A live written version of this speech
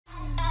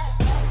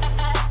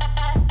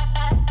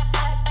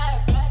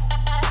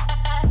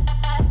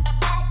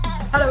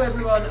Hello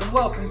everyone and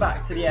welcome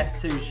back to the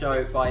F2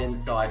 show by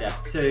Inside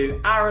F2.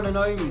 Aaron and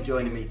Omi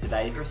joining me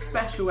today for a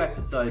special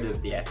episode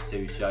of the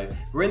F2 show.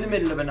 We're in the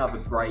middle of another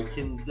break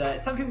and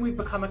it's something we've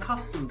become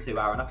accustomed to,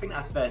 Aaron. I think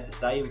that's fair to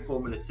say in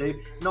Formula 2.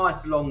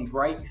 Nice long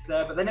breaks,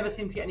 but they never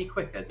seem to get any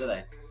quicker, do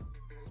they?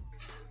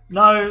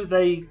 No,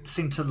 they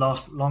seem to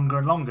last longer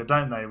and longer,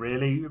 don't they,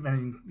 really? I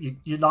mean,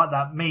 you like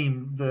that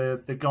meme,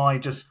 the guy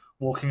just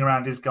walking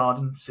around his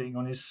garden, sitting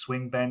on his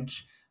swing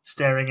bench,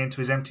 staring into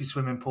his empty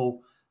swimming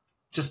pool,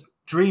 just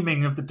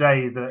dreaming of the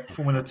day that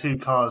Formula 2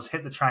 cars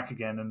hit the track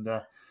again. And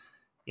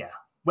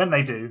when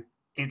they do,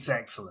 it's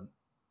excellent.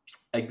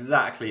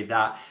 Exactly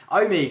that.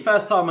 Omi,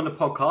 first time on the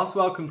podcast.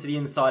 Welcome to the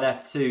Inside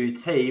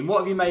F2 team. What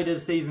have you made of the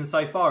season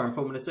so far in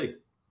Formula 2?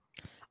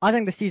 I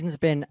think the season's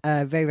been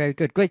very, very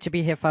good. Great to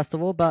be here, first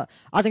of all, but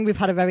I think we've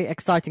had a very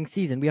exciting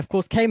season. We, of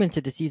course, came into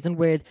the season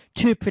with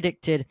two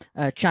predicted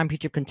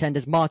championship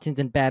contenders, Martins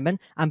and Behrman,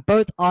 and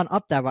both aren't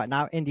up there right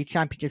now in the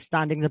championship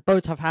standings, and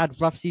both have had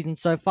rough seasons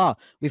so far.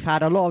 We've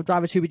had a lot of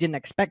drivers who we didn't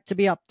expect to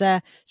be up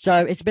there, so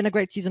it's been a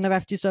great season of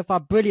F2 so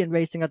far. Brilliant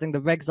racing. I think the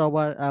regs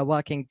are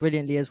working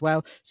brilliantly as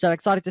well, so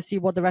excited to see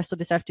what the rest of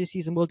this F2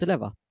 season will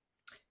deliver.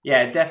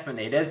 Yeah,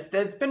 definitely.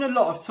 There's been a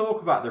lot of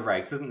talk about the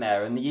regs, hasn't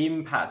there, and the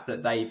impacts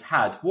that they've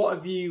had. What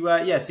have you?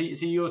 So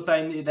you're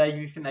saying that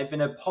you think they've been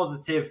a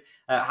positive,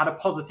 had a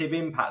positive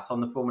impact on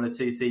the Formula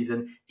 2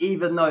 season,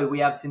 even though we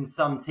have seen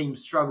some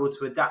teams struggle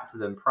to adapt to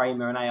them,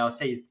 Prema and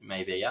ART,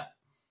 maybe. Yeah.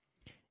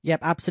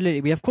 Yep,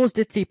 absolutely. We, of course,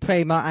 did see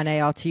Prema and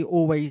ART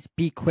always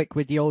be quick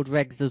with the old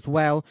regs as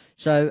well.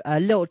 So a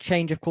little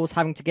change, of course,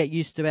 having to get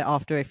used to it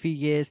after a few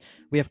years.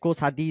 We, of course,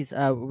 had these.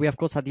 We, of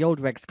course, had the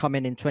old regs come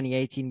in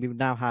 2018. We've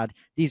now had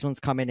these ones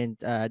come in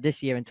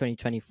this year in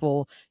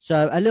 2024.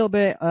 So a little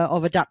bit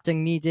of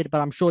adapting needed, but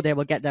I'm sure they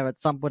will get there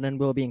at some point and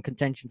will be in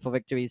contention for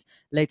victories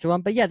later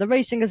on. But yeah, the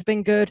racing has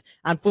been good,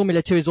 and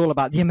Formula 2 is all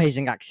about the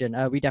amazing action.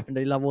 We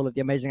definitely love all of the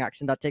amazing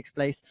action that takes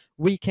place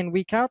week in,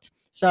 week out.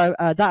 So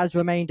that has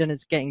remained, and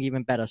it's getting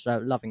even better.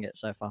 So loving it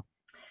so far.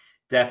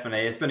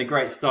 Definitely. It's been a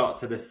great start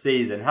to the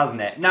season,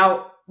 hasn't it?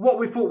 Now, what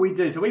we thought we'd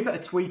do, so we put a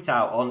tweet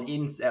out on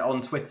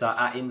Twitter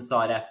at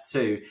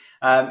InsideF2,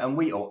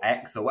 and or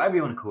X, or whatever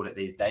you want to call it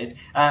these days,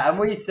 and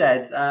we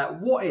said,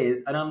 what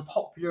is an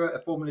unpopular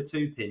Formula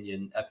 2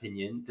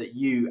 opinion that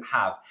you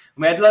have?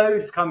 And we had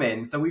loads come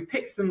in, so we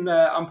picked some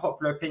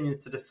unpopular opinions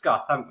to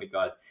discuss, haven't we,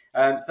 guys?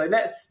 So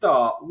let's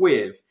start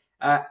with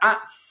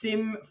at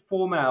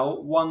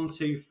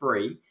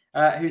SimFormel123,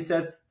 who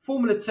says,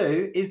 Formula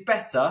 2 is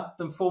better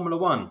than Formula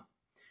 1.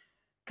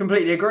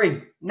 Completely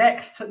agree.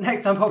 Next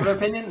unpopular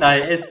opinion. No,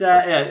 it's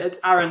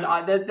Aaron.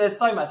 There's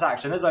so much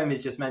action, as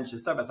Omi's just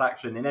mentioned, so much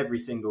action in every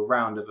single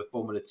round of a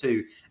Formula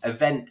 2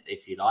 event,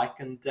 if you like.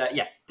 And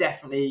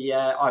definitely.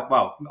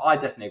 I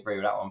definitely agree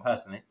with that one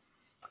personally.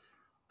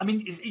 I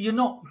mean, you're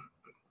not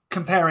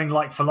comparing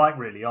like for like,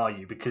 really, are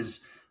you?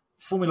 Because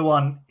Formula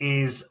 1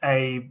 is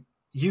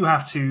you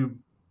have to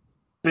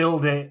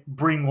build it,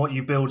 bring what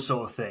you build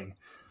sort of thing,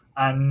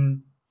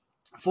 and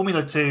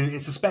Formula 2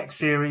 is a spec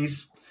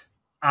series.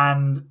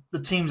 And the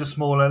teams are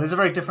smaller. There's a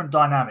very different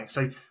dynamic.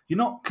 So you're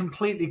not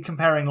completely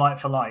comparing like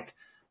for like.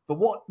 But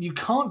what you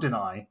can't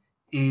deny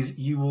is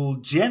you will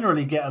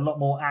generally get a lot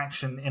more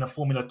action in a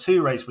Formula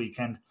 2 race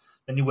weekend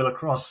than you will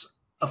across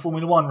a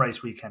Formula 1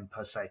 race weekend,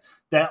 per se.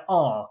 There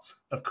are,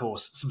 of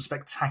course, some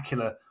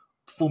spectacular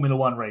Formula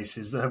 1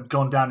 races that have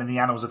gone down in the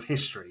annals of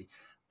history.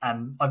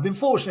 And I've been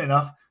fortunate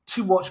enough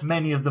to watch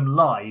many of them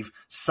live.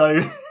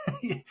 So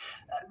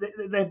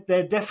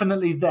they're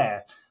definitely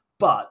there.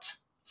 But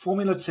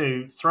Formula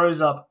 2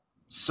 throws up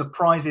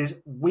surprises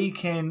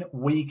week in,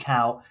 week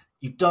out.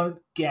 You don't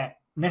get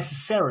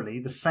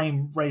necessarily the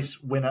same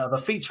race winner of a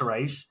feature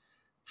race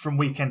from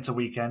weekend to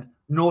weekend,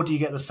 nor do you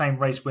get the same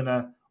race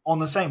winner on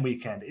the same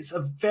weekend. It's a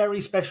very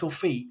special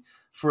feat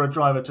for a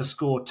driver to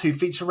score two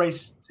feature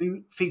race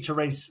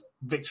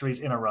victories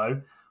in a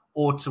row,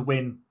 or to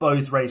win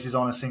both races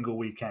on a single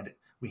weekend.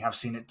 We have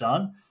seen it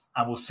done,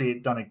 and we'll see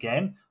it done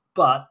again,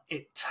 but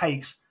it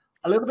takes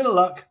a little bit of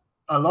luck,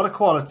 a lot of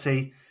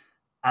quality,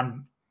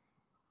 and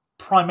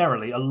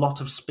primarily a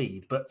lot of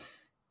speed. But,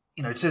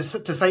 you know, to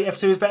say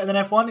F2 is better than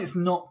F1, it's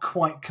not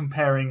quite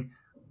comparing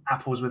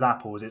apples with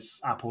apples.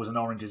 It's apples and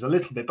oranges a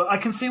little bit. But I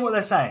can see what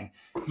they're saying.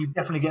 You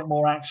definitely get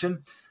more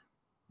action.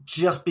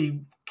 Just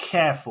be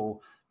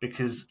careful,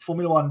 because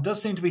Formula 1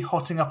 does seem to be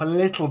hotting up a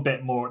little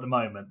bit more at the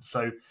moment.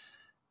 So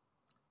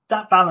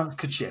that balance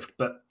could shift.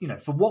 But, you know,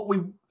 for what we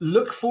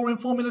look for in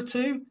Formula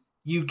 2,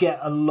 you get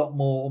a lot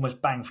more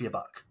almost bang for your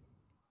buck.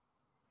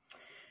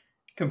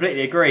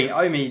 Completely agree.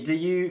 Omi, do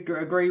you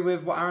agree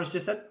with what Aaron's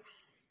just said?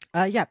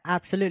 Yeah,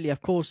 absolutely.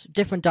 Of course,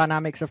 different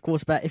dynamics, of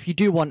course. But if you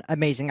do want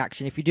amazing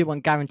action, if you do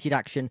want guaranteed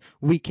action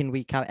week in,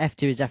 week out,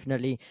 F2 is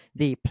definitely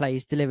the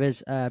place.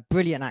 Delivers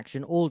brilliant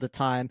action all the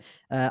time,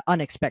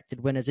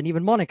 unexpected winners, and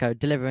even Monaco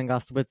delivering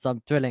us with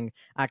some thrilling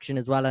action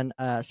as well, and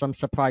some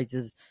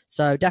surprises.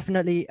 So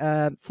definitely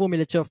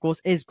Formula 2, of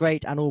course, is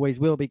great and always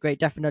will be great.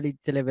 Definitely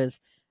delivers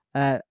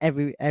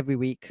every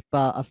week.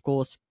 But of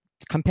course,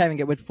 comparing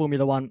it with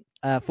Formula 1,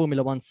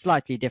 Formula 1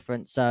 slightly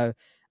different. So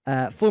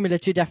Formula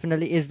 2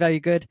 definitely is very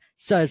good.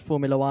 So is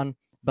Formula 1.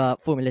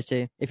 But Formula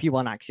 2, if you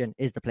want action,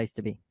 is the place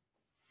to be.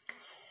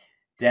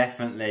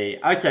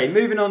 Definitely. Okay,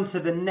 moving on to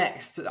the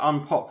next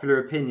unpopular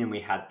opinion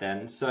we had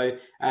then. So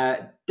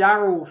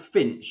Daryl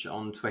Finch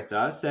on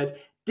Twitter said,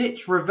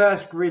 ditch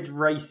reverse grid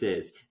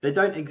races. They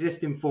don't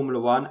exist in Formula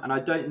 1, and I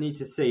don't need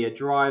to see a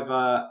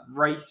driver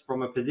race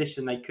from a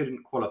position they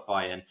couldn't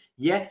qualify in.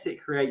 Yes,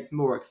 it creates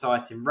more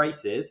exciting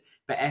races,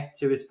 but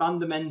F2 is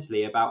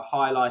fundamentally about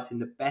highlighting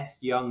the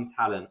best young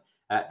talent.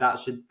 That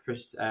should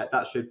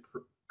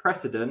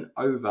precedent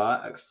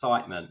over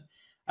excitement.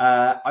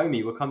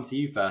 Omi, we'll come to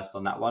you first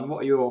on that one.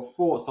 What are your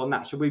thoughts on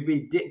that? Should we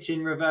be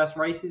ditching reverse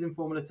races in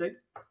Formula 2?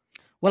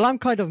 Well, I'm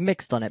kind of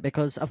mixed on it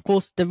because, of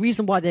course, the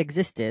reason why they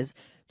exist is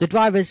the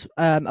drivers,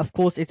 of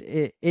course,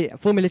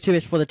 Formula 2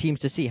 is for the teams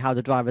to see how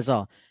the drivers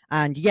are.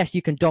 And yes,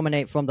 you can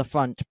dominate from the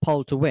front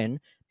pole to win,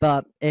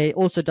 but it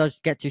also does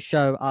get to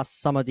show us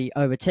some of the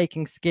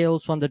overtaking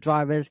skills from the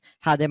drivers,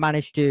 how they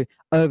manage to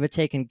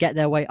overtake and get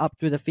their way up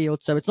through the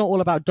field. So it's not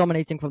all about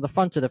dominating from the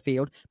front of the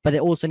field, but they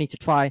also need to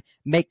try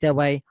make their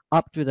way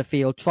up through the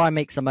field, try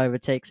make some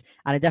overtakes,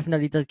 and it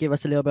definitely does give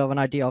us a little bit of an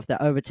idea of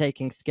their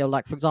overtaking skill.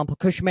 Like, for example,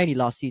 Kushmani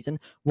last season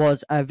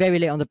was very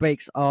late on the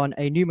brakes on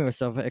a numerous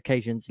of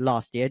occasions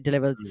last year,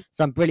 delivered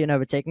some brilliant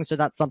overtaking, so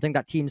that's something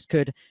that teams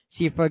could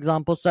see, for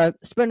example. So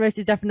sprint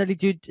races definitely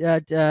do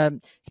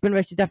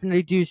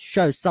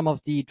show some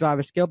of the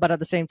driver skill, but at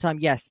the same time,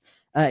 yes,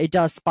 it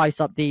does spice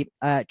up the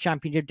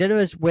championship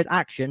dinners with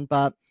action,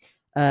 but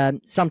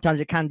sometimes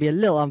it can be a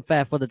little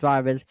unfair for the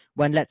drivers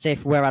when, let's say,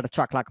 if we're at a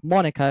track like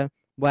Monaco,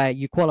 where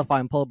you qualify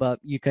in pole, but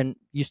you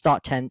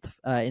start 10th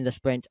in the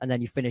sprint and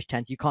then you finish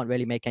 10th. You can't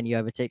really make any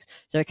overtakes.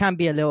 So it can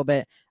be a little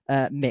bit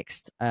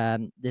mixed,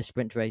 the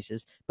sprint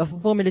races. But for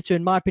Formula 2,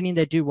 in my opinion,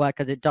 they do work,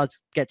 as it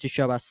does get to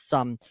show us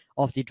some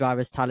of the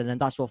driver's talent,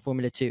 and that's what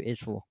Formula 2 is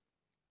for.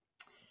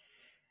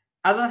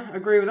 Azza,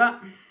 agree with that?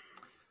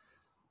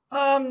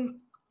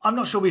 I'm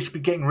not sure we should be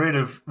getting rid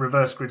of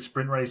reverse grid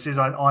sprint races.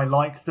 I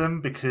like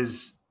them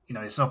because,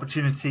 it's an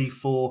opportunity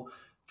for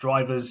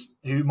drivers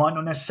who might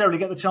not necessarily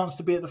get the chance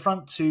to be at the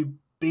front to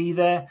be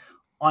there.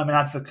 I'm an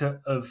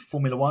advocate of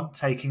Formula 1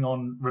 taking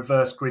on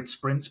reverse grid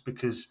sprints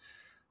because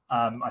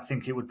I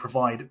think it would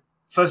provide,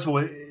 first of all,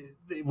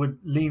 it would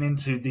lean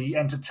into the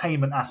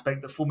entertainment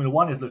aspect that Formula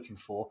 1 is looking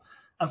for.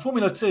 And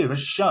Formula 2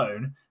 has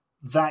shown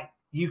that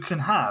you can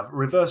have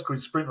reverse grid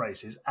sprint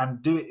races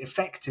and do it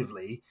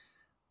effectively.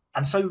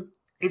 And so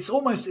it's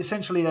almost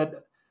essentially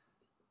it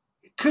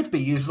could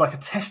be used like a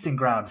testing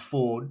ground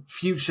for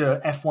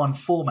future F1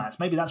 formats.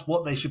 Maybe that's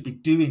what they should be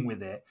doing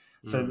with it,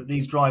 so that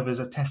these drivers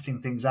are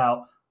testing things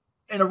out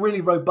in a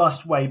really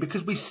robust way,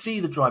 because we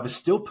see the drivers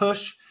still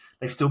push,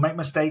 they still make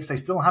mistakes, they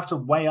still have to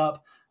weigh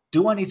up,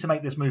 do I need to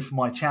make this move for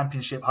my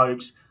championship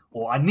hopes,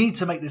 or I need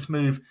to make this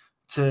move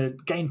to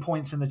gain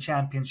points in the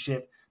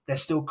championship? They're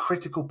still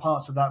critical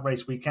parts of that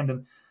race weekend.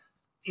 And,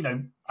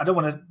 I don't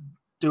want to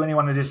do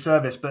anyone a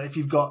disservice, but if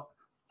you've got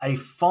a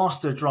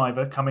faster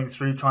driver coming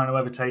through trying to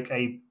overtake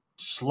a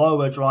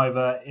slower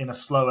driver in a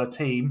slower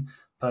team,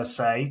 per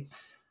se,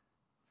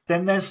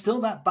 then there's still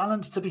that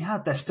balance to be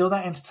had. There's still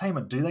that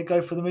entertainment. Do they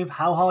go for the move?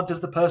 How hard does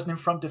the person in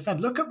front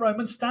defend? Look at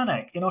Roman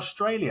Stanek in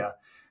Australia.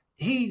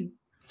 He,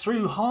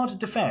 through hard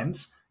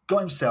defense, got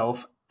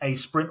himself a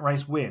sprint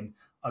race win.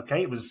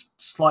 Okay, it was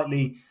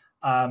slightly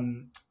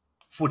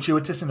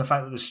fortuitous in the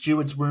fact that the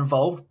stewards were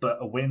involved, but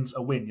a win's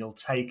a win. You'll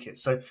take it.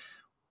 So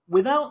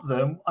without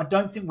them, I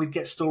don't think we'd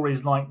get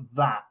stories like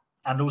that.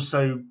 And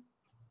also,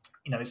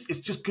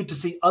 it's just good to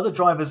see other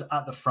drivers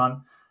at the front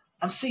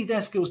and see their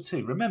skills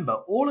too. Remember,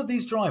 all of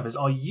these drivers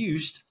are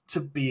used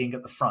to being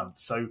at the front.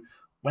 So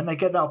when they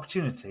get that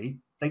opportunity,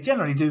 they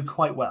generally do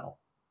quite well.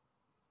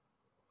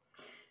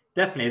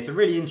 Definitely. It's a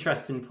really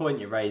interesting point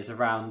you raise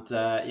around,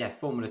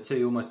 Formula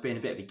 2 almost being a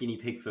bit of a guinea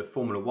pig for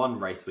Formula 1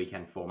 race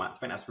weekend formats. I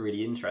think that's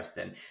really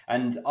interesting.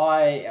 And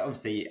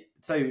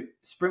so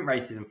sprint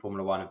races in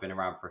Formula 1 have been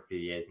around for a few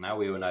years now.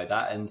 We all know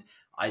that. And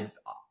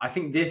I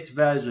think this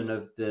version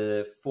of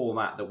the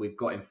format that we've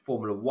got in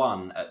Formula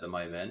 1 at the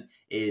moment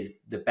is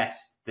the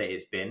best that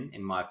it's been,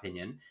 in my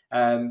opinion.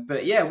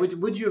 But yeah,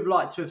 would you have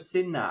liked to have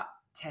seen that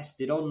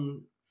tested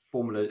on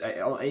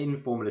in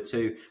Formula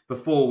 2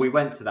 before we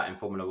went to that in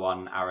Formula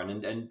 1,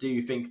 Aaron? And do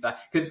you think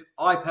that, because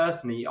I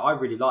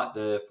really like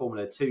the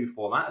Formula 2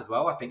 format as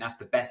well. I think that's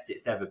the best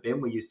it's ever been.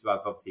 We used to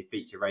have obviously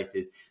feature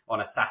races on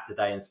a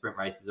Saturday and sprint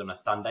races on a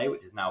Sunday,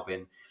 which has now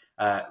been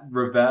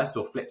reversed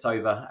or flipped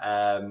over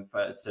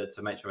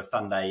to make sure a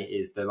Sunday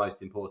is the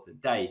most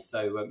important day.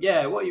 So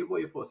what are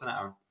your thoughts on that,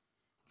 Aaron?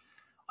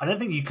 I don't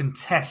think you can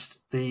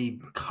test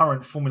the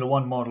current Formula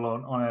 1 model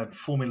on a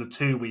Formula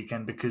 2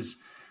 weekend, because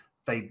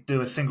they do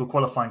a single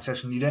qualifying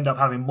session. You'd end up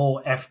having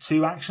more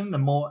F2 action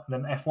than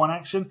F1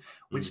 action,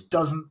 which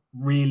doesn't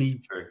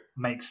really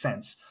make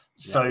sense.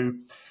 Yeah. So,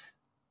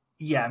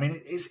 I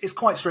mean, it's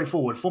quite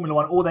straightforward. Formula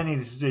 1, all they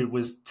needed to do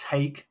was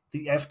take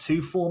the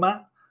F2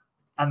 format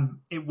and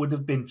it would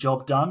have been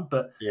job done.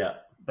 But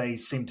they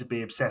seem to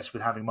be obsessed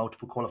with having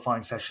multiple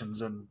qualifying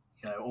sessions and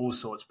all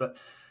sorts.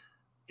 But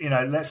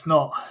let's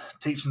not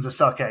teach them to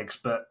suck eggs,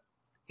 but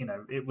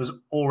it was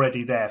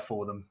already there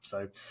for them.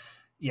 So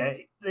yeah,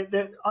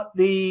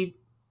 the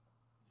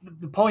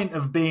point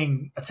of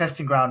being a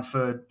testing ground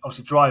for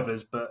obviously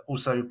drivers, but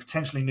also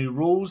potentially new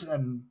rules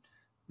and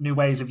new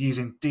ways of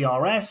using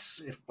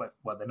DRS.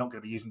 Well, they're not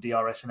going to be using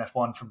DRS in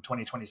F1 from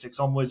 2026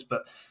 onwards,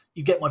 but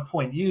you get my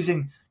point.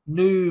 Using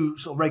new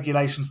sort of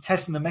regulations,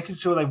 testing them, making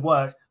sure they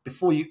work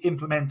before you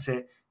implement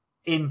it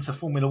into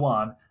Formula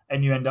One,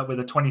 and you end up with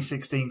a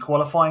 2016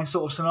 qualifying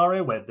sort of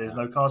scenario where there's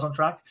no cars on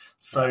track.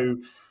 So,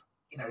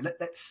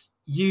 let's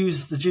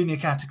use the junior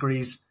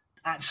categories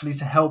actually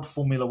to help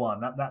Formula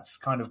One. That's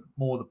kind of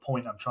more the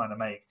point I'm trying to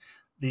make.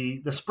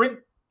 The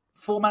sprint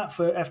format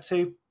for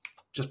F2,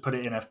 just put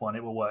it in F1,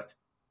 it will work.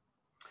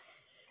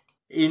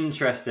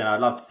 Interesting. I'd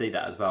love to see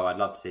that as well. I'd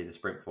love to see the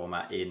sprint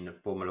format in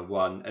Formula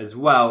One as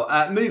well.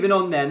 Moving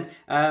on then.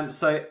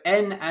 So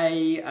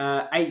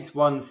NA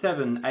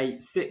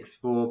 81786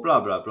 for blah,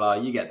 blah, blah.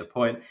 You get the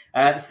point.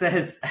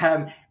 Says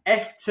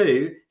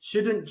F2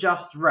 shouldn't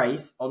just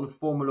race on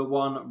Formula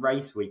One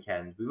race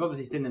weekend. We've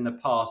obviously seen in the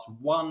past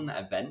one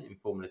event in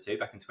Formula 2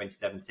 back in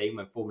 2017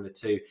 when Formula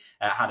 2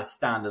 had a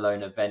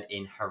standalone event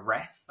in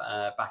Jerez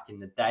back in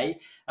the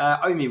day.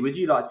 Omi, would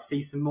you like to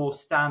see some more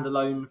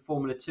standalone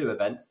Formula 2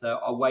 events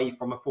away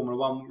from a Formula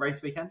 1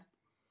 race weekend?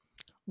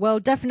 Well,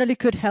 definitely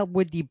could help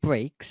with the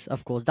breaks,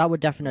 of course. That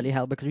would definitely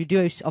help because we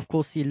do, of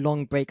course, see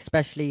long breaks,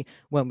 especially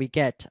when we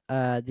get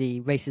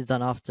the races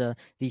done after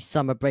the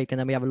summer break, and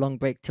then we have a long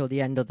break till the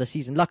end of the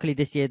season. Luckily,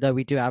 this year, though,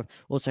 we do have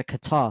also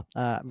Qatar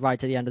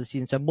right at the end of the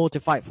season. So more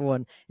to fight for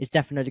one is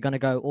definitely going to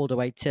go all the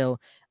way till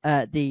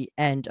the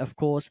end, of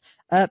course.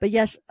 But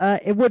yes,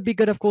 it would be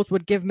good, of course,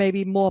 would give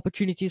maybe more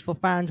opportunities for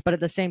fans, but at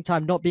the same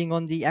time, not being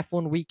on the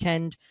F1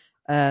 weekend,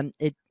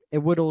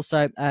 it would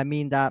also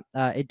mean that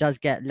it does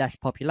get less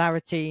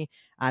popularity,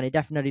 and it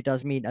definitely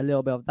does mean a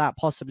little bit of that.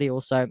 Possibly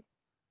also,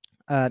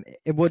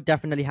 it would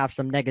definitely have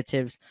some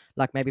negatives,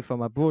 like maybe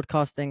from a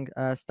broadcasting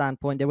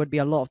standpoint. There would be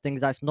a lot of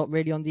things that's not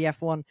really on the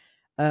F1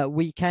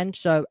 weekend.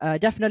 So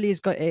definitely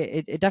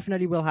it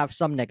definitely will have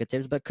some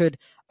negatives, but could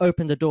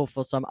open the door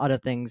for some other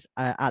things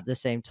at the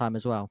same time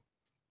as well.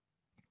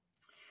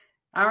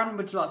 Aaron,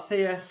 would you like to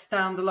see a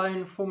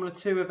standalone Formula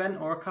 2 event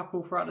or a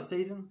couple throughout the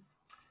season?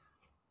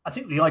 I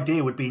think the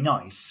idea would be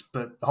nice,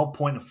 but the whole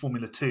point of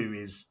Formula 2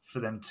 is for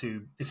them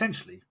to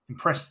essentially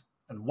impress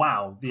and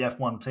wow the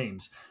F1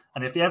 teams.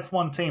 And if the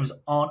F1 teams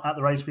aren't at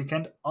the race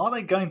weekend, are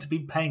they going to be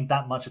paying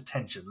that much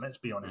attention? Let's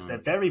be honest. They're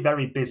very,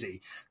 very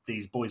busy,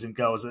 these boys and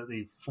girls at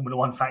the Formula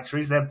 1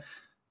 factories. They're,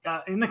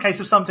 in the case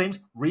of some teams,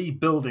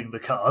 rebuilding the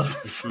cars,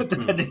 so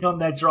depending on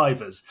their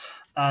drivers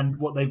and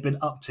what they've been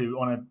up to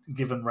on a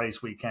given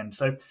race weekend.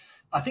 So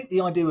I think the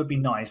idea would be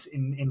nice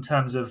in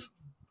terms of,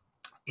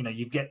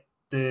 you'd get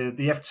the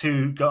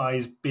F2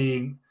 guys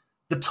being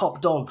the top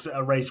dogs at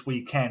a race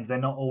weekend. They're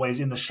not always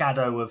in the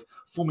shadow of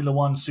Formula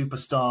 1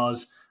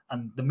 superstars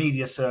and the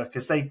media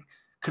circus. They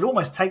could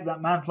almost take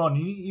that mantle on.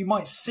 You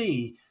might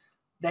see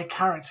their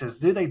characters.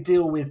 Do they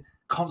deal with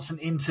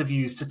constant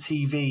interviews to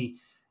TV,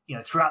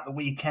 throughout the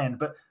weekend?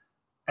 But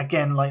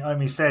again, like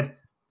Omi said,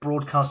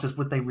 broadcasters,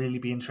 would they really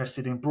be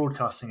interested in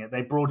broadcasting it?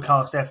 They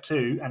broadcast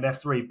F2 and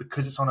F3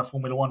 because it's on a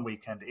Formula 1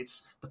 weekend.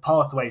 It's the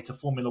pathway to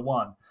Formula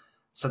 1.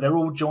 So they're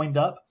all joined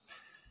up.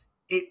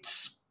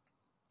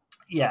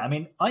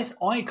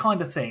 I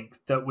kind of think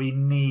that we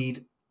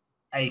need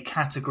a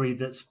category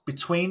that's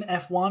between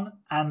F1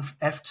 and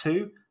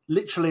F2,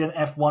 literally an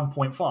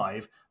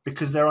F1.5,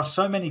 because there are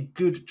so many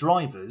good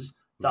drivers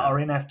that are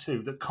in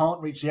F2 that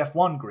can't reach the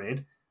F1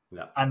 grid.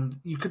 Yeah. And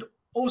you could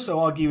also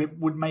argue it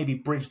would maybe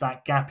bridge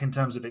that gap in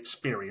terms of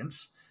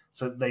experience,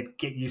 so that they'd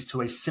get used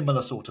to a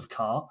similar sort of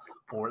car,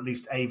 or at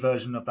least a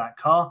version of that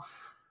car.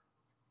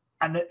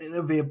 And there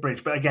would be a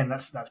bridge. But again,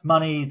 that's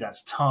money,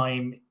 that's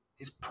time.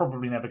 It's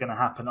probably never going to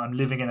happen. I'm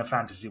living in a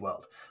fantasy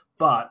world.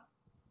 But,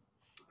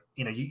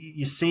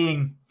 you're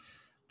seeing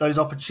those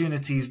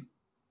opportunities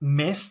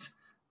missed.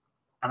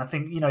 And I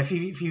think, if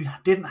you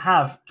didn't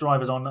have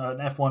drivers on an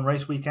F1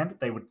 race weekend,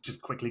 they would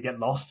just quickly get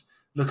lost.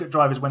 Look at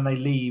drivers when they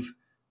leave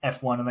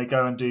F1 and they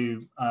go and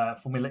do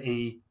Formula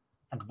E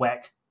and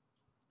WEC.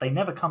 They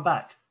never come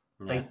back.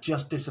 Yeah. They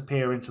just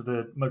disappear into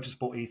the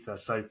motorsport ether.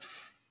 So,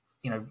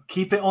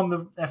 keep it on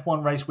the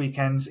F1 race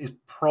weekends is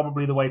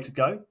probably the way to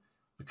go,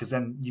 because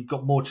then you've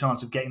got more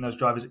chance of getting those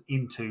drivers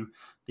into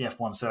the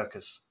F1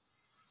 circus.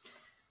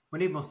 We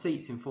need more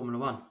seats in Formula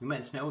 1. We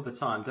mention it all the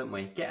time, don't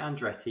we? Get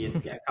Andretti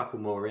and get a couple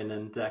more in,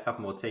 and a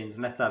couple more teams.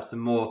 And let's have some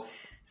more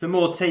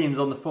teams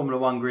on the Formula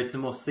 1 grid,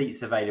 some more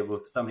seats available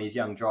for some of these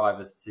young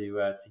drivers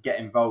to get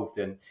involved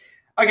in.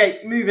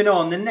 Okay, moving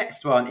on. The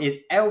next one is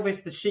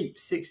Elvis the Sheep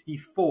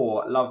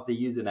 64. Love the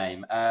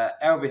username.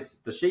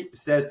 Elvis the Sheep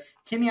says,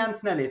 Kimi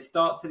Antonelli's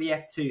start to the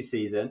F2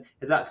 season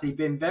has actually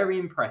been very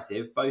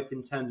impressive, both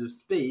in terms of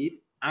speed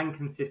and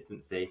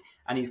consistency,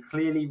 and he's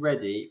clearly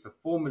ready for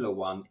Formula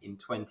 1 in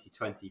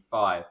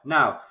 2025.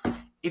 Now,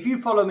 if you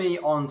follow me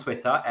on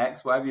Twitter,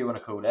 X, whatever you want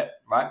to call it,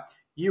 right,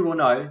 you will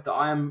know that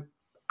I am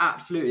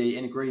absolutely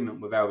in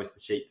agreement with Elvis the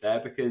Sheep there,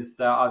 because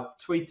I've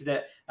tweeted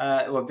it.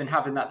 I've been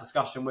having that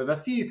discussion with a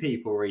few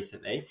people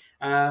recently,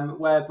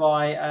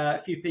 whereby a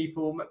few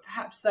people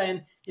perhaps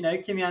saying,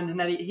 Kimi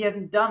Antonelli, he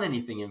hasn't done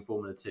anything in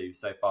Formula 2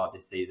 so far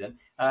this season.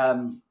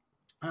 And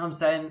I'm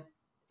saying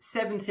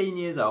 17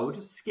 years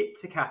old,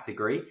 skipped a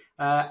category,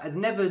 has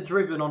never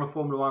driven on a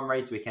Formula 1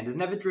 race weekend, has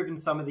never driven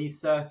some of these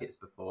circuits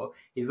before.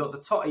 He's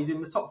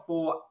in the top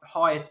 4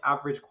 highest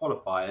average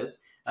qualifiers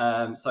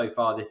so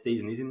far this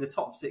season. He's in the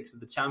top 6 of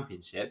the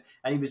championship,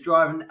 and he was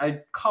driving a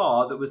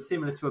car that was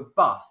similar to a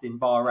bus in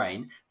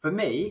Bahrain. For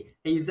me,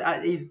 he's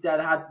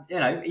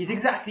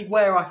exactly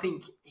where I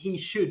think he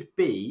should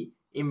be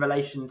in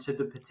relation to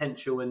the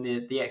potential and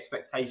the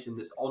expectation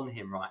that's on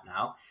him right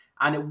now.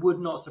 And it would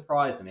not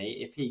surprise me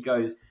if he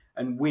goes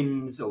and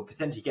wins, or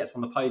potentially gets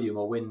on the podium,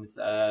 or wins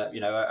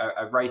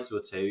a race or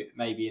two,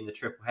 maybe in the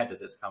triple header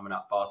that's coming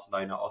up: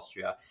 Barcelona,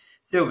 Austria,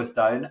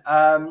 Silverstone.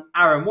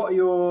 Aaron, what are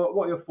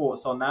your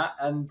thoughts on that?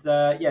 And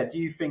do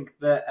you think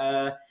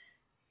that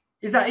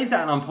is that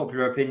an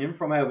unpopular opinion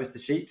from Elvis the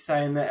Sheep,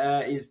 saying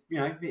that his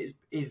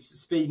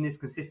speed and his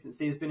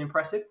consistency has been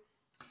impressive?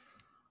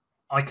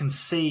 I can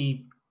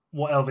see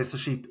what Elvis the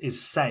Sheep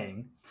is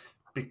saying,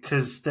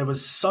 because there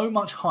was so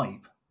much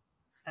hype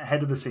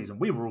ahead of the season.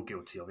 We were all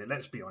guilty of it,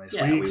 let's be honest.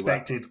 We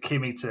expected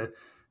Kimi to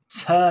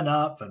turn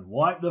up and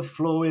wipe the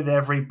floor with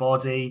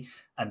everybody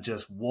and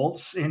just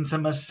waltz into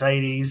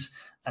Mercedes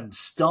and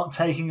start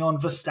taking on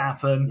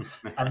Verstappen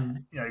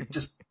and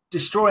just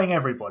destroying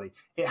everybody.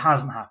 It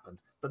hasn't happened.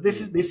 But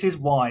this is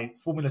why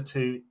Formula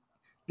 2,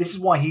 this is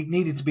why he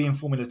needed to be in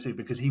Formula 2,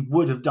 because he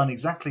would have done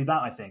exactly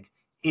that, I think,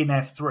 in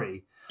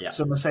F3. Yeah.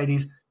 So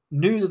Mercedes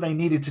knew that they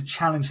needed to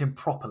challenge him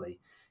properly.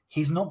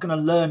 He's not going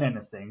to learn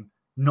anything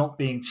not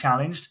being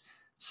challenged.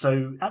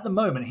 So at the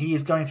moment, he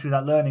is going through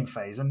that learning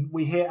phase. And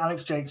we hear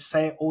Alex Jakes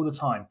say it all the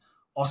time.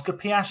 Oscar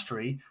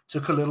Piastri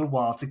took a little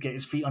while to get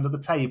his feet under the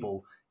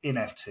table in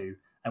F2.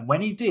 And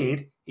when he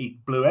did,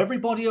 he blew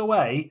everybody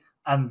away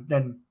and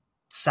then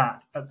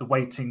sat at the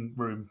waiting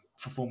room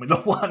for Formula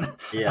 1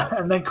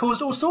 and then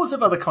caused all sorts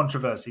of other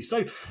controversy.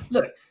 So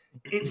look,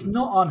 it's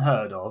not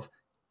unheard of.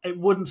 It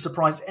wouldn't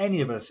surprise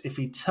any of us if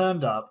he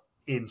turned up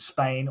in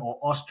Spain or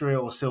Austria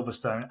or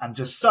Silverstone and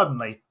just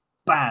suddenly,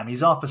 bam,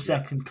 he's half a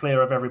second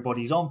clear of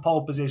everybody. He's on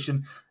pole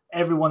position.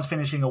 Everyone's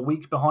finishing a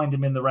week behind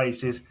him in the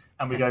races.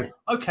 And we go,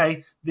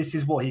 okay, this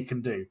is what he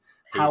can do.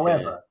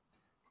 However,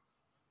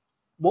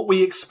 what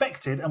we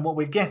expected and what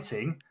we're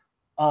getting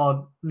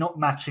are not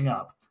matching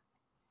up.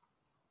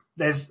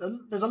 There's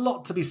a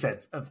lot to be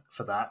said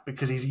for that,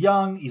 because he's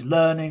young, he's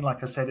learning.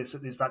 Like I said,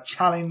 it's that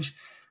challenge.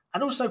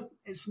 And also,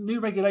 it's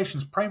new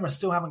regulations. Prema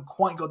still haven't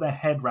quite got their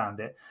head around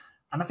it.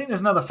 And I think there's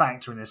another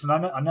factor in this. And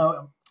I know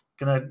I'm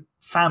going to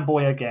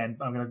fanboy again.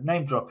 I'm going to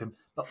name drop him.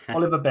 But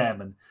Oliver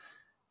Behrman,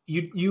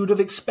 you would have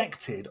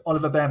expected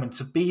Oliver Behrman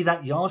to be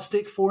that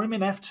yardstick for him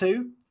in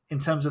F2 in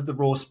terms of the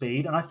raw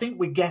speed. And I think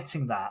we're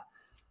getting that.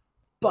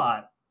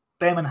 But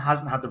Behrman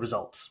hasn't had the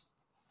results.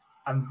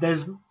 And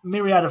there's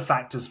myriad of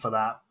factors for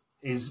that.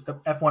 His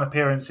F1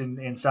 appearance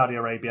in Saudi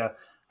Arabia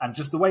and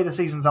just the way the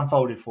season's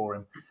unfolded for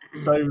him.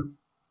 So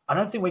I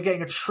don't think we're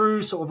getting a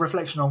true sort of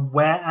reflection on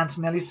where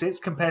Antonelli sits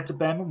compared to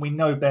Behrman. We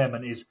know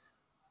Behrman is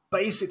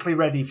basically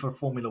ready for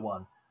Formula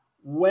 1.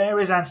 Where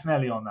is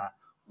Antonelli on that?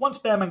 Once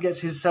Behrman gets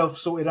himself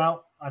sorted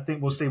out, I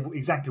think we'll see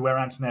exactly where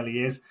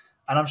Antonelli is.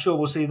 And I'm sure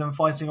we'll see them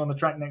fighting on the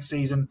track next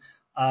season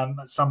at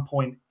some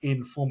point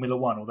in Formula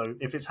 1. Although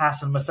if it's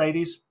Haas and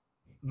Mercedes,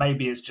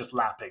 maybe it's just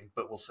lapping,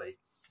 but we'll see.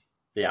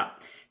 Yeah.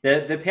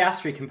 The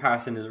Piastri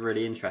comparison is a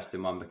really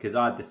interesting one, because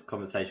I had this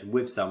conversation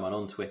with someone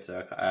on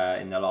Twitter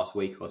in the last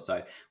week or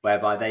so,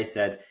 whereby they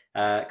said,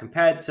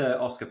 compared to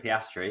Oscar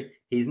Piastri,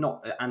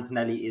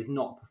 Antonelli is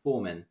not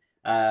performing.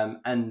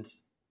 And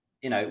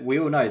we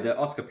all know that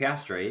Oscar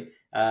Piastri,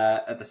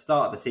 at the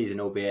start of the season,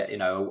 albeit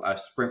a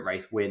sprint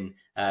race win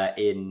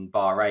in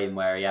Bahrain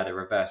where he had a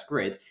reverse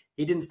grid,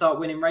 he didn't start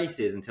winning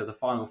races until the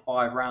final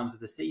 5 rounds of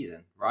the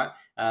season, right?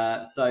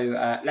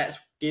 So let's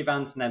give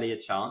Antonelli a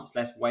chance.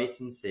 Let's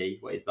wait and see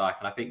what he's like.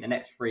 And I think the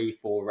next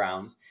 3-4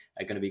 rounds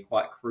are going to be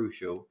quite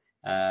crucial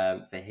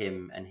for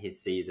him and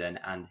his season.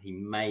 And he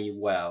may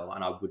well,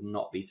 and I would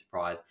not be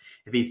surprised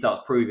if he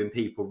starts proving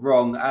people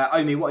wrong.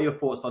 Omi, what are your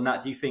thoughts on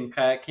that? Do you think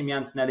Kimi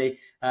Antonelli,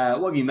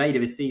 what have you made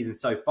of his season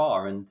so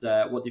far? And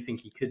what do you think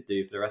he could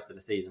do for the rest of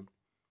the season?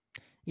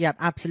 Yeah,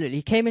 absolutely.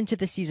 He came into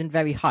the season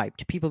very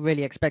hyped. People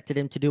really expected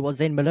him to do what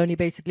Zayn Maloney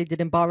basically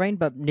did in Bahrain,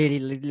 but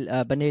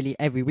nearly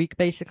every week,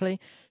 basically.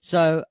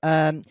 So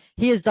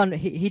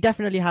he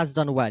definitely has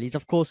done well. He's,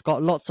 of course,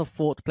 got lots of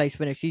fourth place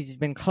finishes. He's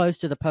been close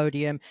to the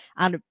podium,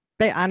 and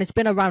it's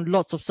been around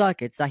lots of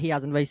circuits that he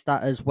hasn't raced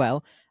at as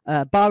well.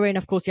 Bahrain,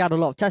 of course, he had a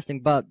lot of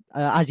testing, but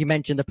as you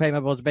mentioned, the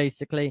Prema was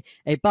basically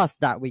a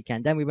bust that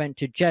weekend. Then we went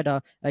to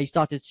Jeddah. He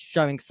started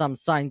showing some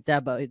signs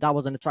there, but that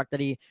wasn't a track that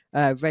he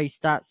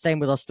raced at. Same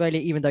with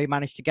Australia, even though he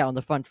managed to get on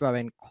the front row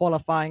in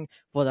qualifying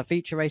for the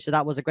feature race. So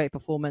that was a great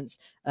performance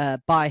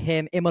by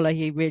him. Imola,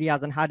 he really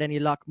hasn't had any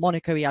luck.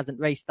 Monaco, he hasn't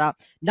raced that.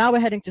 Now we're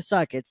heading to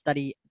circuits that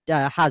he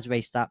has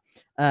raced at,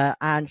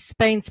 and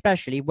Spain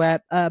especially,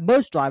 where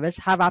most drivers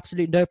have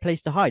absolutely no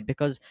place to hide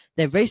because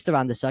they've raced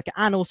around the circuit,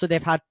 and also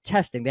they've had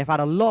testing. They've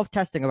had a lot of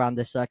testing around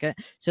this circuit,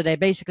 so they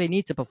basically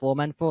need to perform.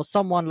 And for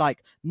someone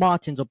like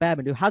Martins or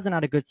Behrman, who hasn't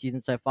had a good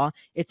season so far,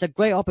 it's a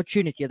great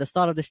opportunity at the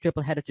start of this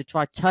triple header to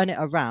try turn it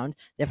around.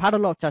 They've had a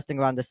lot of testing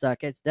around the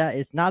circuits. There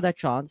is now their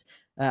chance.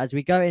 As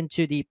we go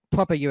into the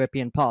proper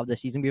European part of the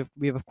season,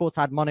 we've of course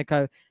had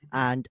Monaco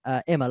and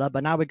Imola,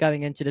 but now we're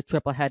going into the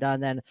triple header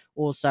and then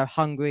also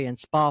Hungary and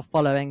Spa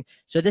following.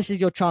 So this is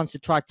your chance to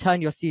try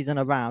turn your season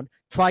around,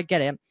 try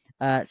get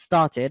it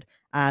started.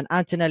 And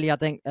Antonelli, I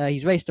think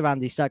he's raced around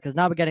these circuits.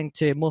 Now we're getting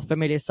to more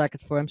familiar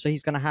circuits for him, so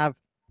he's going to have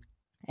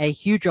a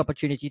huge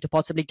opportunity to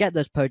possibly get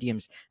those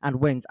podiums and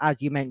wins,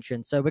 as you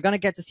mentioned. So we're going to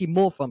get to see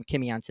more from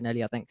Kimi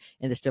Antonelli, I think,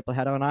 in this triple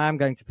header, and I am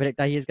going to predict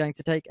that he is going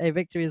to take a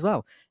victory as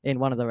well in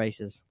one of the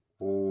races.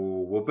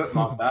 Ooh, we'll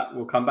bookmark that.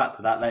 We'll come back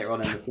to that later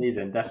on in the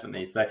season,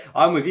 definitely. So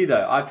I'm with you,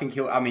 though. I think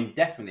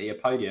definitely a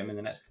podium in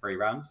the next 3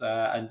 rounds.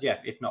 And yeah,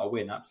 if not a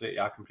win, absolutely,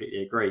 I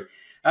completely agree.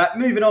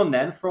 Moving on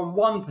then from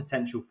one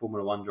potential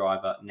Formula One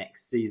driver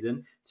next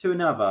season to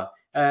another.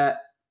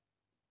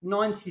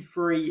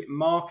 93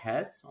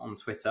 Marquez on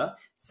Twitter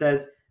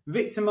says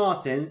Victor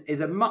Martins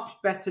is a much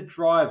better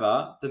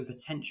driver than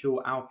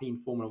potential Alpine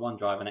Formula One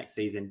driver next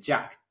season,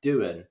 Jack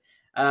Doohan.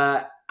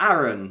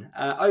 Aaron,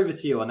 over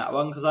to you on that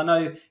one, because I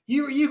know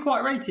you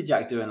quite rated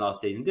Jack Doohan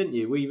last season, didn't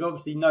you? We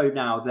obviously know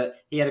now that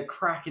he had a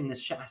crack in the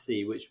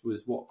chassis, which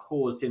was what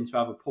caused him to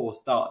have a poor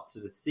start to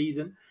the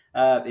season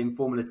in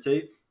Formula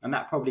 2, and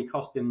that probably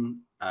cost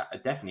him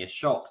definitely a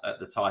shot at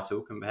the title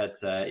compared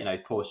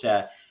to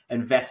Porsche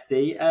and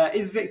Vesti.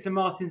 Is Victor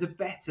Martins a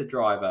better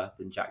driver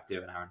than Jack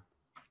Doohan, Aaron?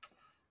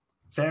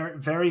 Very,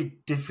 very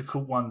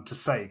difficult one to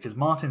say, because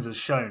Martins has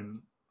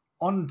shown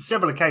on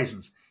several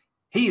occasions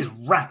he is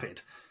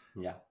rapid.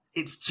 Yeah.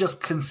 It's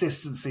just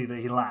consistency that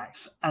he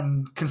lacks.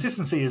 And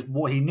consistency is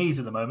what he needs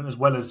at the moment, as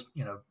well as,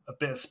 a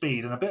bit of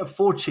speed and a bit of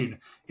fortune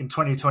in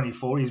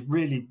 2024. He's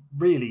really,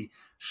 really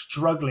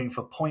struggling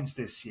for points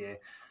this year.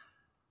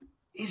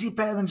 Is he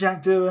better than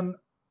Jack Doohan?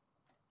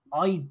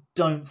 I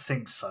don't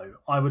think so.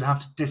 I would have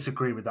to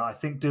disagree with that. I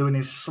think Doohan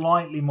is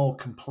slightly more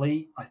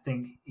complete. I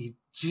think he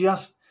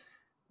just,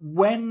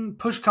 when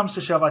push comes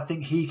to shove, I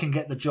think he can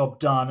get the job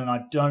done. And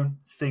I don't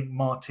think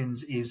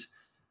Martins is,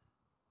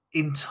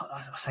 I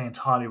don't say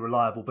entirely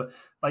reliable, but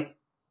like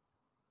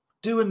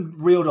Doohan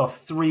reeled off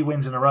 3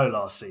 wins in a row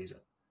last season.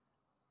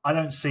 I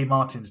don't see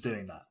Martins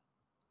doing that.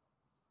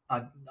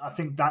 I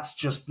think that's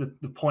just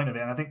the point of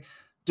it. And I think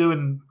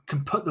Doohan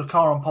can put the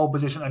car on pole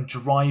position and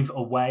drive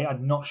away.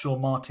 I'm not sure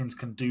Martins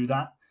can do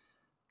that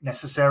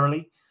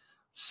necessarily.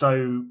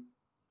 So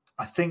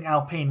I think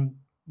Alpine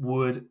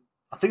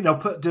I think they'll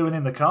put Doohan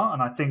in the car,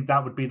 and I think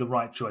that would be the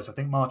right choice. I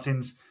think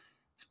Martins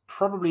is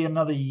probably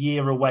another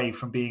year away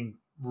from being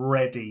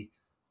ready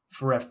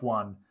for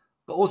F1.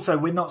 But also,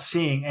 we're not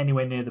seeing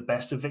anywhere near the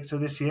best of Victor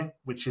this year,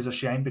 which is a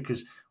shame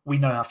because we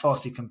know how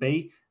fast he can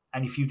be.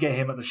 And if you get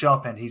him at the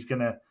sharp end, he's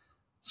going to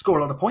score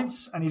a lot of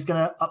points, and he's going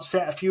to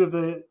upset a few of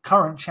the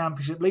current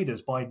championship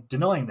leaders by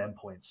denying them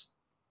points.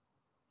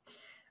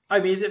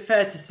 Is it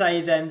fair to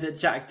say then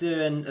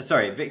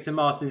that Victor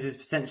Martins is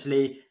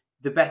potentially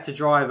the better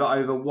driver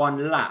over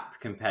 1 lap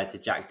compared to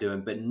Jack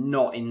Doohan, but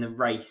not in the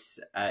race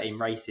in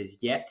races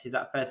yet? Is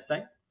that fair to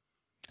say?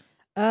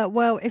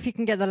 Well, if he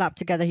can get the lap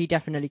together, he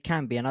definitely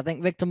can be. And I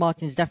think Victor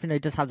Martins definitely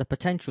does have the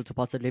potential to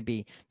possibly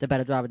be the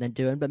better driver than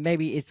Doohan, but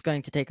maybe it's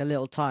going to take a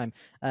little time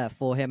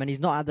for him. And he's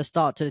not at the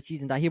start to the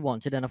season that he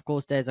wanted. And of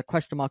course, there's a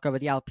question mark over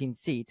the Alpine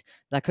seat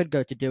that could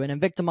go to Doohan.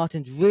 And Victor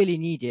Martins really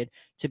needed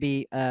to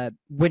be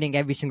winning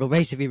every single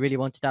race if he really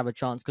wanted to have a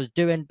chance, because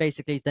Doohan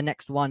basically is the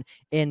next one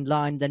in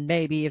line. Then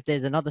maybe if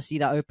there's another seat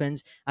that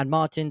opens and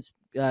Martins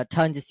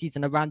turns the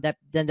season around,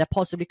 then there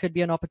possibly could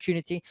be an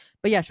opportunity.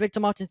 But yes,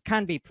 Victor Martins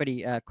can be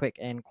pretty quick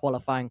in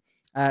qualifying.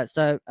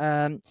 So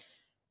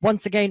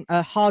once again,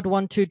 a hard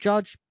one to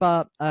judge,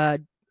 but I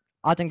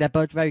think they're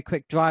both very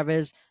quick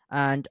drivers.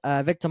 And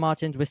Victor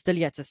Martins, we're still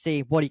yet to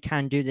see what he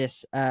can do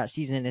this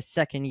season in his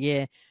second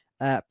year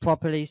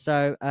properly.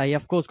 So he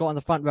of course got on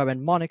the front row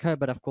in Monaco,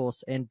 but of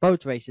course in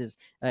both races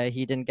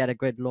he didn't get a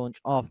good launch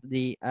off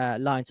the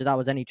line, so that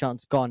was any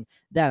chance gone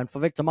there. And for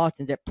Victor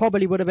Martins, it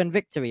probably would have been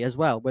victory as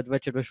well with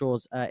Richard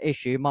Rashaw's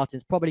issue.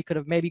 Martins probably could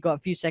have maybe got a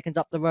few seconds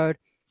up the road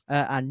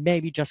and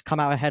maybe just come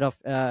out ahead of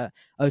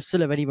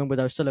O'Sullivan, even with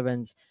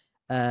O'Sullivan's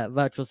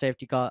virtual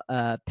safety car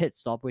pit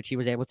stop, which he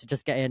was able to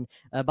just get in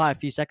by a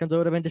few seconds. It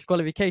would have been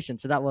disqualification.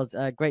 So that was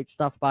great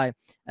stuff by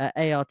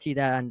ART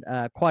there, and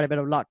quite a bit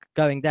of luck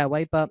going their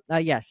way. But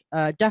yes,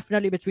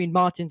 definitely between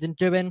Martins and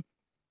Doohan,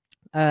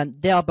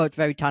 They are both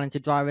very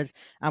talented drivers,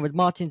 and with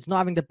Martins not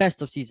having the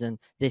best of season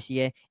this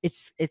year,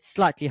 it's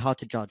slightly hard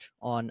to judge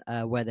on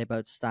where they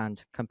both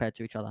stand compared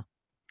to each other.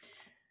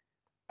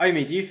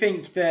 Omi, do you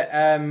think that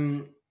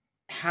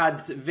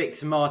had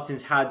Victor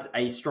Martins had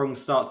a strong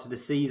start to the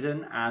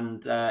season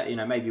and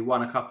maybe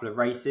won a couple of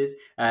races,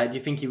 do you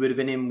think he would have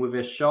been in with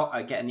a shot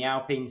at getting the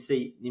Alpine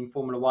seat in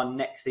Formula One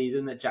next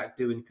season that Jack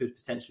Doohan could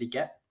potentially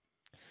get?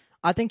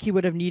 I think he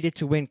would have needed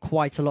to win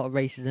quite a lot of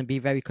races and be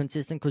very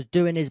consistent, because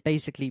Doohan is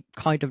basically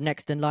kind of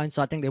next in line.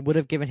 So I think they would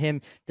have given him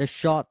the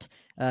shot.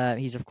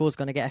 He's of course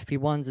going to get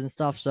FP1s and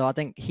stuff. So I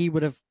think he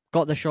would have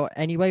got the shot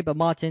anyway. But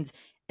Martins,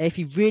 if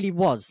he really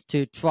was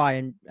to try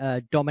and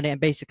dominate,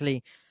 and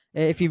basically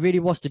if he really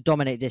was to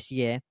dominate this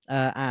year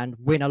and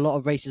win a lot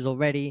of races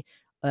already,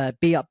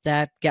 be up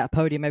there, get a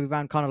podium every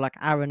round, kind of like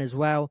Aaron as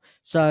well.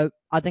 So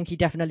I think he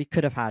definitely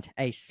could have had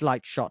a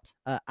slight shot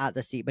at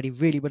the seat, but he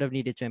really would have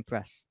needed to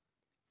impress.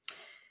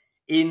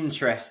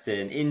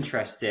 Interesting.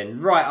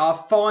 Right,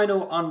 our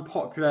final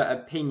unpopular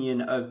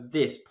opinion of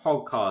this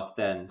podcast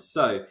then.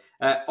 So,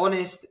 at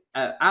Honest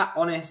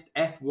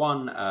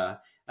F1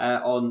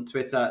 on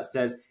Twitter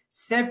says,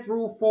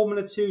 several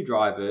Formula 2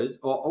 drivers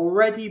are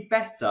already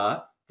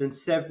better than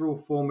several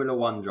Formula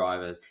 1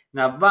 drivers.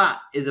 Now, that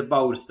is a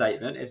bold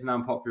statement. It's an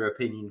unpopular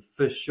opinion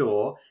for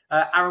sure.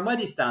 Aaron, where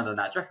do you stand on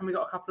that? Do you reckon we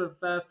got a couple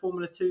of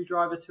Formula 2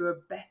 drivers who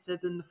are better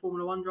than the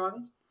Formula 1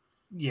 drivers?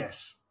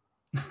 Yes.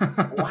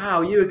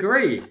 Wow, you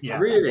agree? Yeah.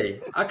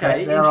 Really?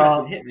 Okay,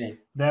 interesting. Hit me.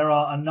 There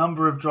are a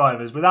number of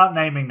drivers, without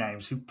naming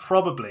names, who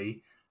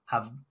probably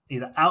have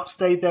either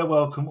outstayed their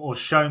welcome or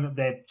shown that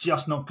they're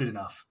just not good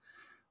enough.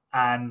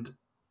 And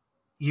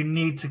you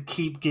need to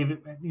keep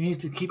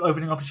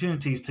opening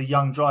opportunities to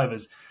young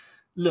drivers.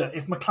 Look,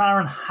 if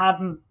McLaren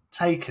hadn't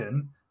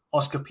taken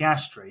Oscar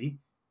Piastri,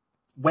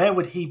 where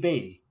would he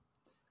be?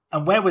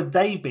 And where would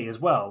they be as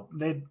well?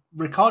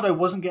 Ricciardo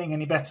wasn't getting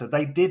any better.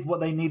 They did what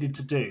they needed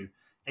to do.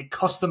 It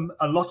cost them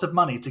a lot of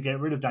money to get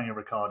rid of Daniel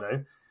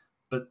Ricciardo,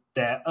 but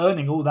they're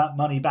earning all that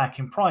money back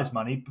in prize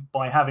money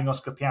by having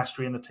Oscar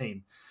Piastri in the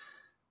team.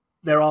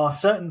 There are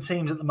certain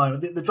teams at the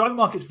moment, the driving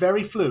market's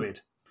very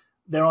fluid.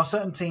 There are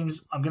certain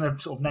teams, I'm going to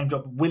sort of name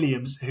drop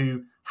Williams,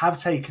 who have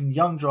taken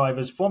young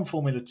drivers from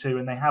Formula 2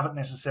 and they haven't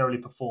necessarily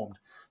performed.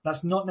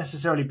 That's not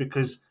necessarily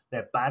because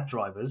they're bad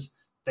drivers.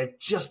 They've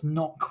just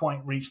not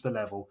quite reached the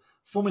level.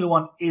 Formula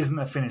 1 isn't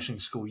a finishing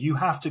school. You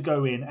have to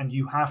go in and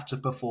you have to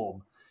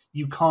perform.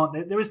 You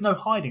can't. There is no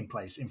hiding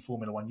place in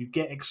Formula 1. You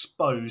get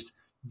exposed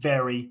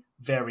very,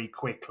 very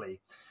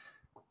quickly.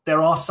 There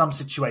are some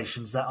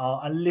situations that are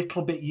a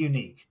little bit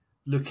unique,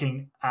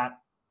 looking at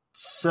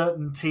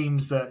certain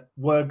teams that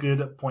were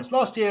good at points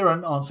last year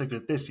and aren't so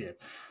good this year.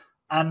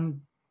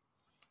 And,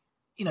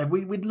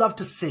 we'd love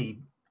to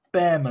see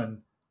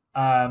Behrman,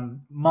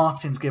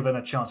 Martins given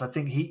a chance. I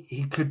think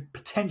he could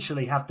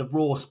potentially have the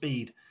raw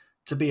speed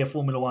to be a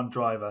Formula 1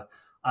 driver.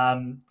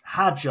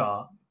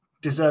 Hadjar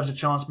deserves a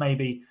chance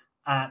maybe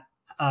at,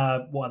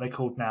 what are they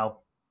called now?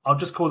 I'll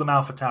just call them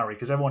AlphaTauri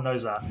because everyone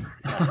knows that.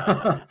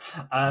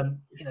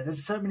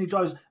 There's so many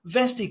drivers.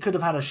 Vesti could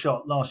have had a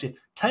shot last year.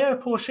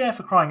 Théo Pourchaire,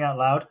 for crying out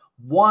loud,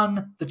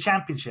 won the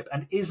championship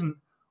and isn't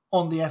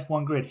on the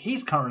F1 grid.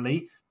 He's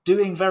currently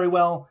doing very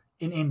well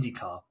in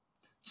IndyCar.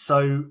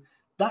 So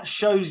that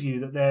shows you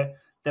that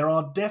there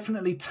are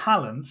definitely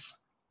talents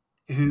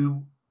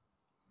who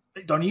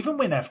don't even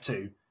win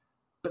F2,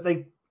 but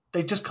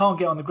they just can't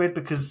get on the grid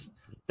because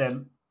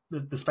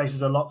the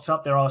spaces are locked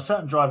up. There are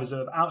certain drivers that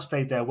have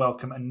outstayed their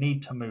welcome and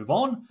need to move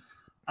on,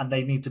 and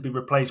they need to be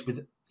replaced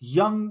with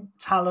young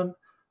talent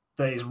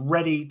that is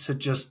ready to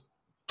just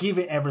give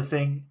it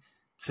everything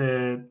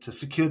to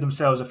secure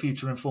themselves a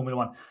future in Formula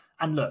 1.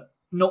 And look,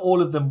 not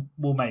all of them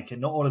will make it.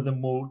 Not all of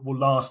them will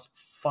last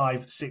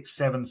 5, 6,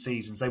 7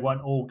 seasons. They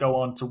won't all go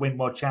on to win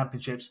world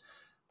championships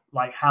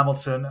like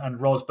Hamilton and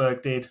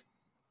Rosberg did,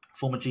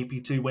 former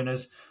GP2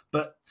 winners.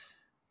 But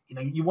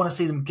you want to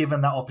see them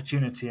given that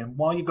opportunity. And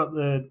while you've got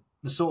the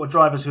sort of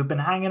drivers who have been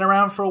hanging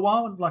around for a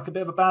while, like a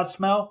bit of a bad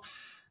smell,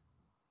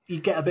 you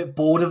get a bit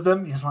bored of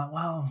them. It's like,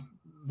 well,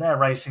 they're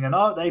racing and,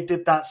 they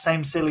did that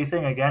same silly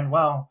thing again.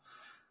 Well,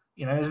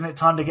 isn't it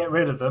time to get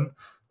rid of them?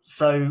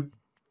 So,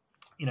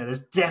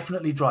 there's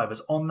definitely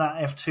drivers on that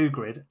F2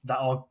 grid that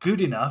are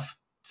good enough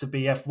to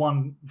be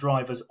F1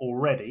 drivers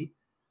already.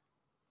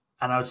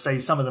 And I would say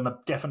some of them are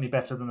definitely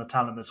better than the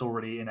talent that's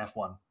already in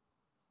F1.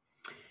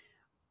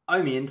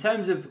 Omi, in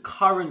terms of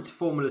current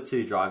Formula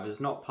 2 drivers,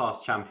 not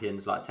past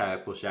champions like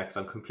Théo Pourchaire, because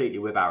I'm completely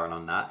with Aaron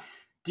on that,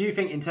 do you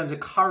think in terms of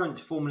current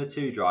Formula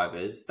 2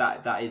 drivers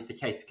that is the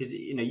case? Because,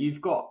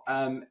 you've got,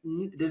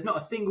 there's not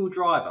a single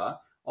driver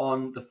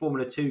on the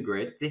Formula 2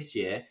 grid this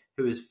year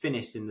who has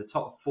finished in the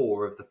top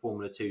 4 of the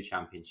Formula 2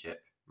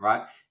 championship,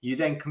 right? You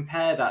then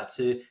compare that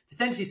to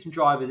potentially some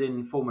drivers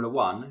in Formula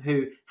 1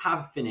 who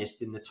have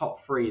finished in the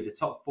top 3, the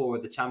top 4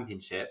 of the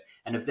championship,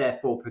 and have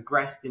therefore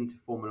progressed into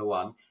Formula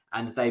 1,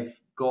 and they've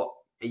got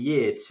a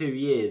year, 2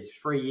 years,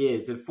 3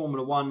 years of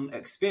Formula One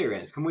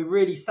experience, can we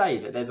really say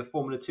that there's a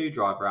Formula 2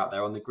 driver out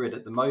there on the grid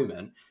at the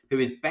moment who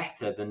is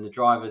better than the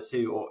drivers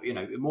who, or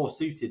more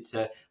suited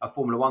to a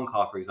Formula One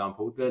car, for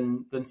example,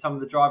 than some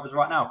of the drivers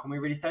right now? Can we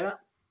really say that?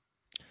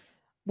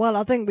 Well,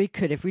 I think we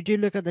could. If we do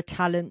look at the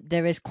talent,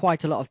 there is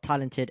quite a lot of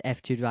talented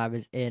F2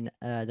 drivers in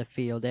the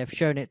field. They've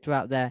shown it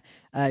throughout their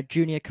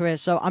junior career.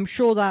 So I'm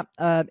sure that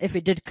if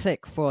it did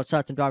click for a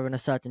certain driver in a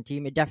certain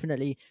team, it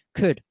definitely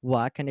could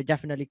work. And it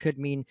definitely could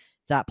mean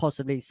that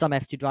possibly some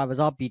F2 drivers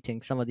are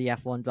beating some of the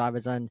F1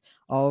 drivers and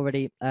are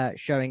already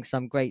showing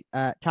some great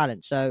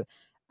talent. So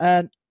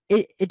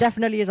it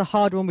definitely is a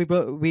hard one.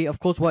 We of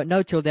course won't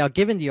know till they are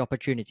given the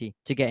opportunity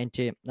to get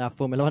into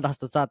Formula One. That's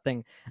the sad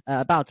thing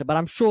about it. But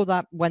I'm sure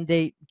that when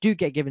they do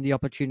get given the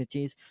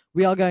opportunities,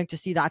 we are going to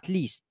see that at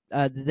least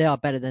they are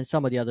better than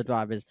some of the other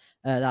drivers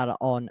that are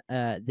on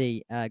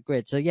the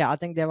grid. So yeah, I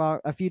think there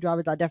are a few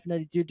drivers that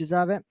definitely do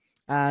deserve it.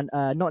 And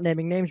not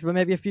naming names, but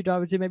maybe a few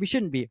drivers who maybe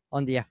shouldn't be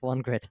on the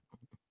F1 grid.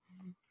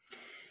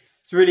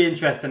 It's really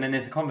interesting, and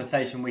it's a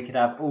conversation we could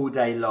have all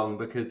day long,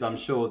 because I'm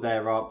sure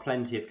there are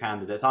plenty of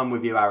candidates. I'm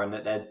with you, Aaron,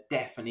 that there's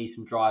definitely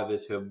some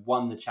drivers who have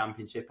won the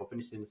championship or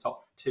finished in the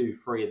top 2,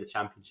 3 of the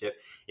championship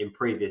in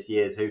previous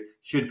years who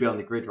should be on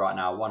the grid right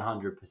now,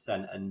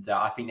 100%. And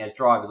I think there's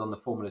drivers on the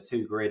Formula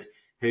 2 grid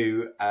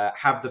who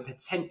have the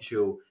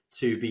potential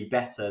to be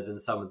better than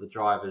some of the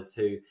drivers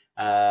who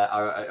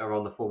are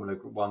on the Formula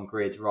 1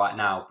 grid right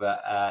now.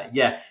 But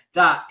yeah,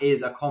 that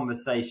is a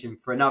conversation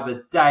for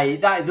another day.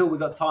 That is all we've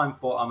got time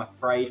for, I'm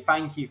afraid.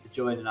 Thank you for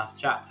joining us,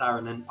 chaps,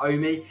 Aaron and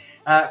Omi.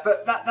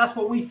 But that's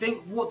what we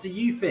think. What do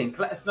you think?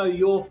 Let us know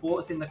your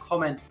thoughts in the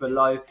comments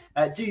below.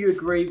 Do you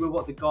agree with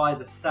what the guys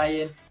are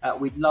saying?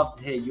 We'd love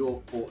to hear your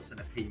thoughts and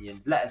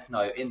opinions. Let us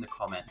know in the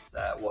comments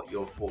what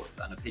your thoughts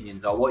and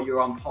opinions are, what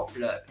your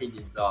unpopular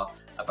opinions are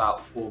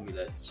about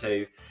Formula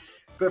 2.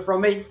 But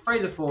from me,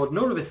 Fraser Ford, and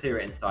all of us here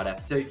at Inside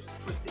F2,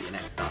 we'll see you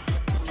next time.